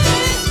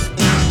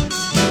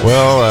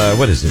Well,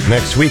 what is it?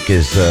 Next week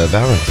is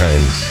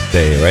Valentine's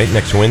Day, right?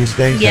 Next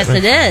Wednesday? Yes,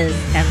 it is.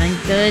 Having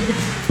good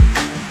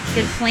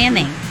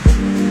planning.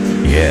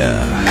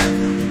 Yeah.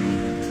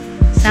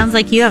 Sounds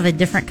like you have a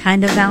different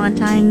kind of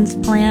Valentine's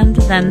planned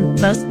than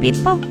most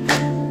people.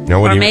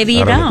 No, Or maybe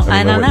you don't.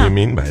 I don't know. What do you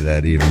mean by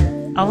that,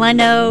 even? All I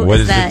know What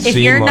is does that it if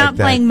seem you're like not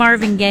that? playing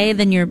Marvin Gaye,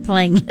 then you're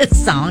playing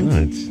this song.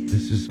 No,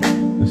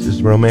 this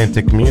is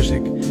romantic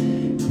music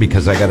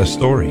because I got a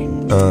story.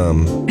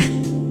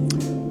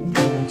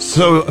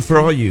 So for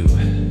all you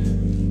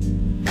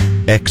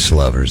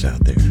ex-lovers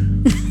out there,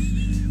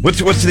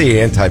 what's the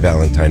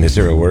anti-Valentine? Is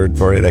there a word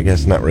for it? I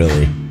guess not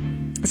really.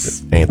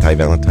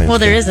 Anti-Valentine's. Well,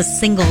 there Day? is a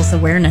singles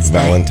awareness day.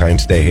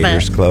 Valentine's Day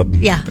Haters But, Club.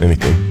 yeah.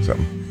 Anything?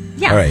 Something.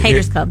 Yeah, All right,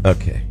 Haters Club.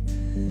 Okay.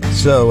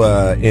 So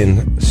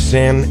in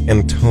San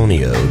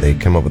Antonio, they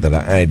come up with an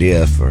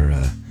idea for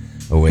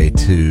a way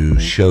to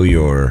show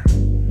your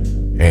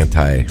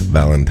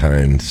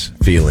anti-Valentine's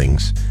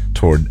feelings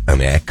toward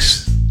an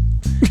ex.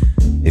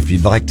 If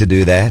you'd like to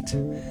do that,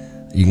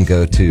 you can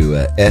go to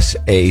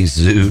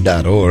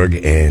sazoo.org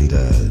and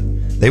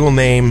they will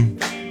name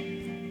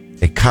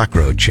a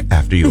cockroach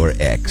after your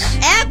ex.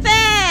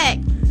 Epic!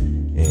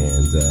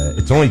 And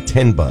it's only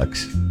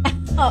 $10.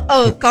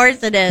 Oh, of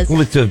course it is.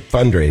 Well, it's a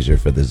fundraiser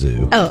for the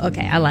zoo. Oh,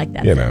 okay. I like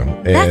that. You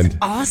know, That's and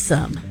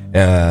awesome.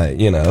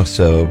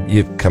 so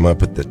you come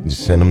up with you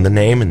send them the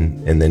name,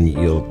 and then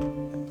you'll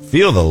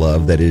feel the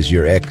love that is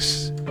your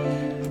ex,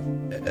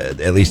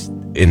 at least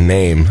in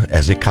name,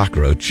 as a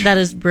cockroach. That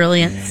is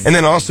brilliant. And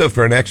then also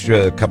for an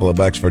extra couple of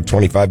bucks, for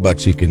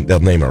 $25, they'll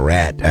name a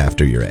rat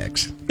after your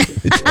ex.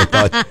 I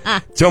thought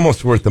it's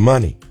almost worth the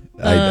money.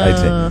 I'd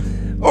say.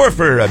 Or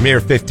for a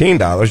mere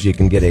 $15, you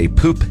can get a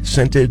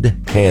poop-scented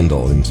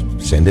candle and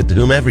send it to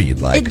whomever you'd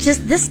like.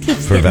 This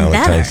keeps for getting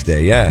Valentine's better.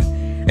 Day, yeah.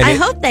 And I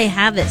hope they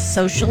have it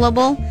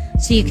socialable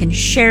so you can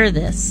share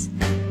this,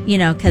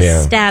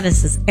 because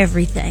status is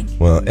everything.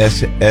 Well,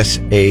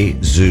 sazoo.org.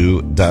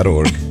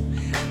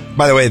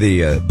 By the way,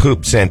 the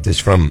poop scent is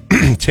from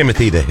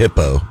Timothy the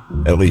Hippo.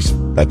 At least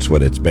that's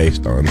what it's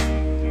based on.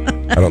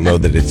 I don't know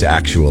that it's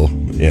actual,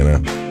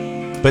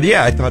 But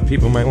yeah, I thought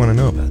people might want to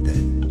know about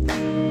that.